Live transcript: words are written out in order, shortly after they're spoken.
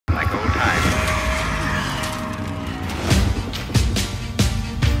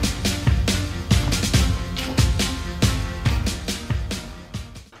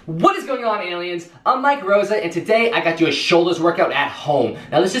What is going on, aliens? I'm Mike Rosa, and today I got you a shoulders workout at home.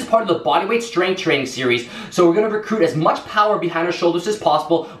 Now this is part of the Bodyweight strength training series, so we're going to recruit as much power behind our shoulders as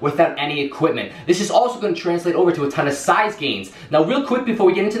possible without any equipment. This is also going to translate over to a ton of size gains. Now real quick before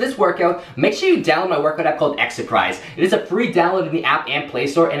we get into this workout, make sure you download my workout app called Exercise. It is a free download in the app and Play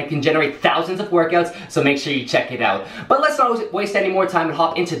Store, and it can generate thousands of workouts, so make sure you check it out. But let's not waste any more time and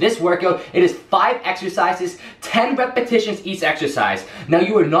hop into this workout. It is 5 exercises, 10 repetitions each exercise. Now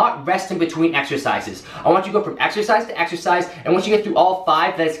you are not resting between exercises. I want you to go from exercise to exercise, and once you get through all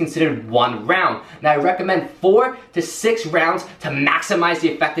 5, that is considered 1 round. Now I recommend 4 to 6 rounds to maximize the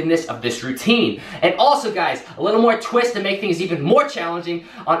effectiveness of this routine. And also guys, a little more twist to make things even more challenging.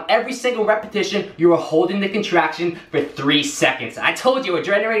 On every single repetition, you are holding the contraction for 3 seconds. I told you, we're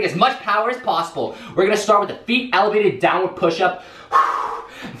generating as much power as possible. We're gonna start with the feet elevated downward push-up.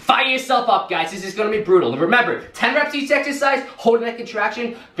 Fire yourself up, guys. This is gonna be brutal. And remember, 10 reps each exercise, holding that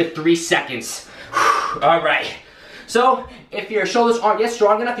contraction for 3 seconds. Alright. So, if your shoulders aren't yet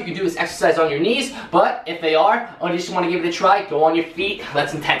strong enough, you can do this exercise on your knees. But if they are, or you just want to give it a try, go on your feet.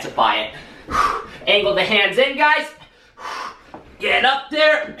 Let's intensify it. Angle the hands in, guys. Get up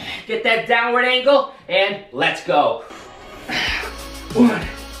there. Get that downward angle. And let's go. 1,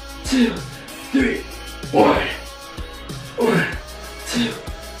 2, 3. 1, 2,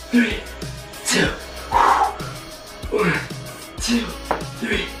 3, 2. 1, 2,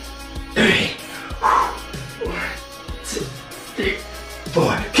 3, 3. 1, 2, 3,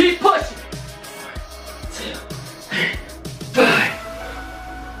 4. Keep pushing. 1, 2, 3, 5.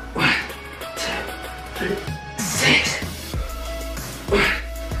 1, 2, 3, 6. 1,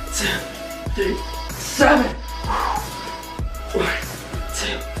 2, 3, 7. 1,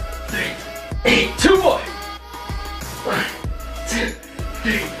 2, 3, 8. 2 more. 1, 2,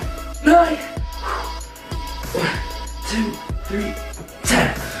 3, 9. 1, 2, 3,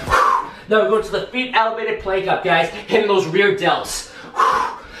 10. Now we're going to the feet elevated plank up, guys, hitting those rear delts.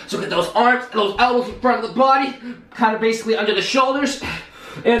 So get those arms and those elbows in front of the body, kind of basically under the shoulders,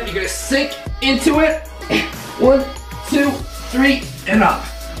 and you're gonna sink into it. 1, 2, 3, and up.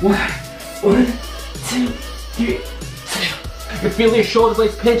 1, 2, 3, 2. You're feeling your shoulder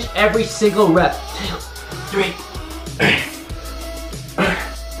blades pinch every single rep. 2, 3, 3,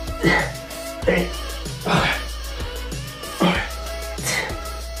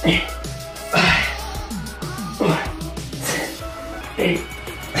 4, 8,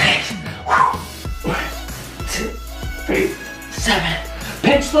 1, 2, 3, 7.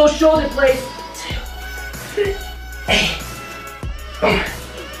 Pinch those shoulder blades. 2, 3, 8. 1,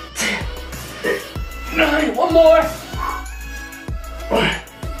 2, 3, 9. One more. 1,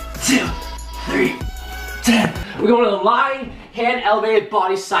 2, 3, 10. We're going to the lying, hand elevated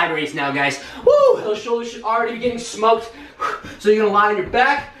body side raise now, guys. Woo! Those shoulders should already be getting smoked. So you're gonna lie on your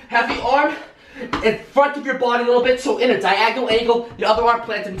back, have the arm in front of your body a little bit, so in a diagonal angle, the other arm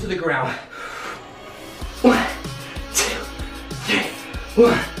planted into the ground. 1, 2, 3,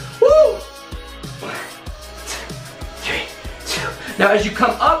 1. Woo! 1, 2, 3, 2. Now as you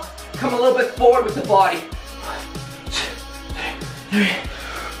come up, come a little bit forward with the body. 1, 2, 3, 3.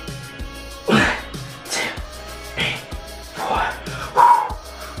 1, 2, 3, 4.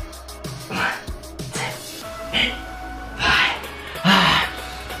 1, 2, 3, 5.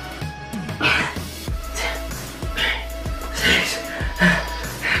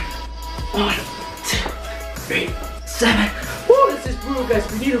 1, 2, 3, 7. Woo, this is brutal, guys.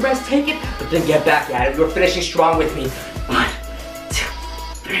 If you need a rest, take it, but then get back at it. You're finishing strong with me. 1, 2,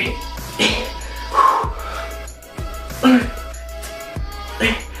 3, 8. 1, 2,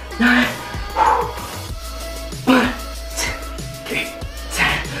 3, 9. 1, 2, 3,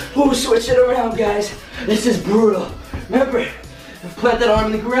 10. Woo, switch it around, guys. This is brutal. Remember, plant that arm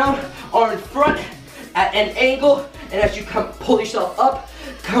in the ground, arm in front, at an angle, and as you come, pull yourself up,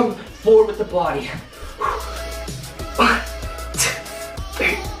 come forward with the body. 1, 2,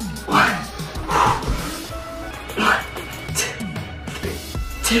 3, 1. 1, 2, 3,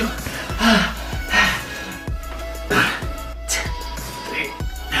 2. 1, 2, 3,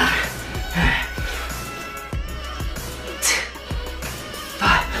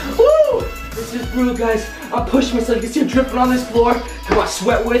 5. Woo! This is brutal, guys. I'm pushing myself. You can see I'm dripping on this floor. Come on,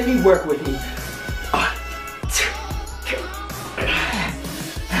 sweat with me, work with me. 1, 2, 3.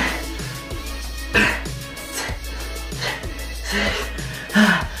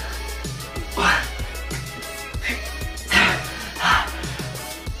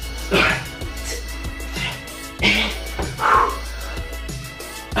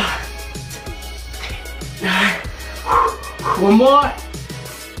 1 more.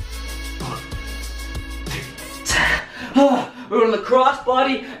 10. We're going to the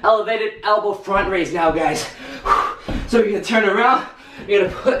cross-body elevated elbow front raise now, guys. So you're gonna turn around, you're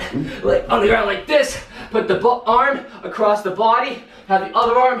gonna put like on the ground like this, put the arm across the body, have the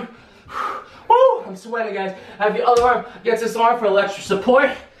other arm, woo, I'm sweating, guys, have the other arm against this arm for a little extra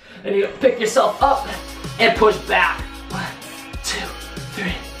support, and you pick yourself up and push back. 1, 2,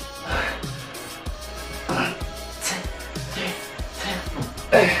 3. 1, 2, 3,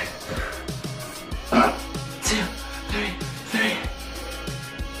 2. 1, 2, 3, 3.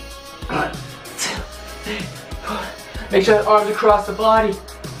 1, 2, 3, 4. Make sure the arms across the body. 1, 2,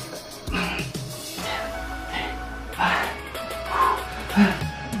 3, 5. 1,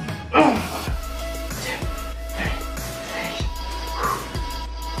 2, 3, 6.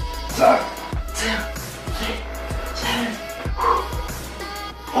 1, 2, 3, 7.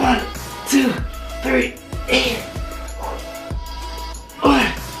 1, 2, 3, 8.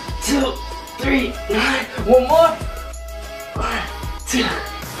 1, 2, 3, 9. One more. 1, 2,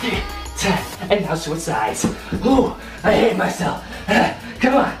 3, 10. And now switch sides. Ooh, I hate myself.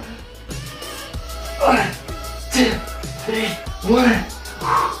 Come on. 1, 2, 3, 1.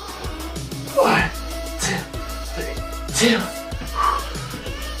 1, 2, 3, 2.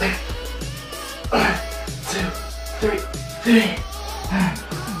 1, 2, 3, 3.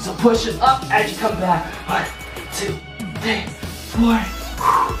 So push it up as you come back. 1, 2, 3, 4.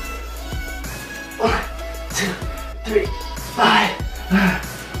 1, 2, 3, 5.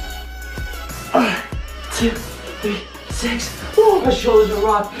 1, 2, 3, 6. Ooh, my shoulders are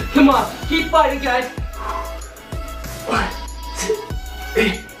rocked. Come on, keep fighting, guys. 1, 2,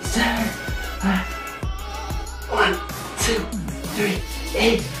 3, 7. 1, 2, 3,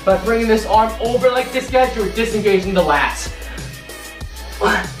 8. By bringing this arm over like this, guys, you're disengaging the lats.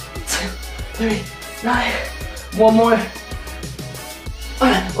 1, 2, 3, 9. One more.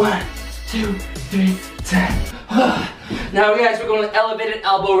 1, 2, 3, 10. Now, guys, we're going to elevated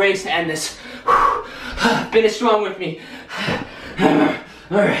elbow raise to end this. Finish strong with me.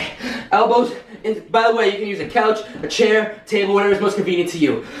 Alright, elbows, by the way, you can use a couch, a chair, table, whatever is most convenient to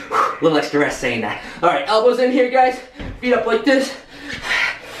you. A little extra rest saying that. Alright, elbows in here, guys. Feet up like this.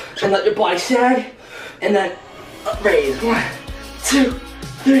 And let your body sag. And then raise. 1, 2,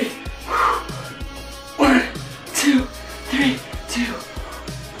 3. 1, 2, 3, 2.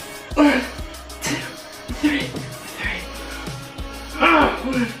 1, 2, 3, 3.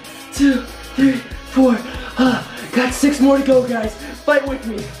 1, 2, 3, 4. Got 6 more to go, guys. Fight with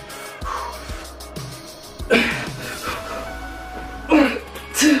me. 1,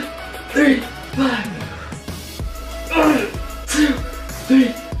 2, 3, 5. 1, 2,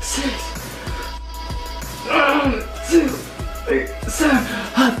 3, 6. 1, 2, 3,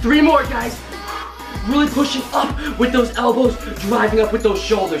 7. 3 more, guys. Really pushing up with those elbows, driving up with those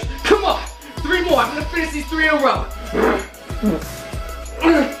shoulders. Come on. 3 more. I'm gonna finish these 3 in a row.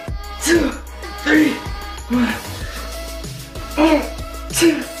 1, 2, 3. 1,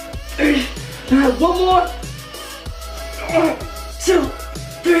 2, 3. One more. 1, 2,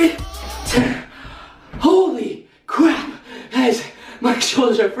 3. 10. Holy crap, guys! My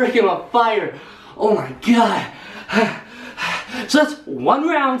shoulders are freaking on fire. Oh my god. So that's 1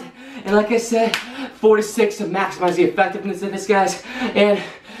 round, and like I said, 4 to 6 to maximize the effectiveness of this, guys. And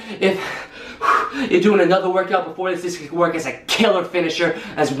if you're doing another workout before this can work as a killer finisher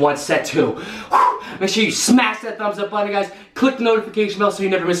as 1 set 2. Make sure you smash that thumbs up button, guys. Click the notification bell so you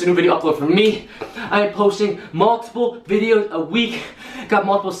never miss a new video upload from me. I am posting multiple videos a week. Got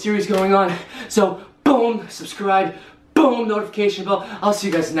multiple series going on. So boom, subscribe, boom, notification bell. I'll see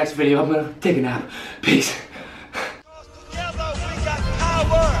you guys in the next video. I'm gonna take a nap. Peace.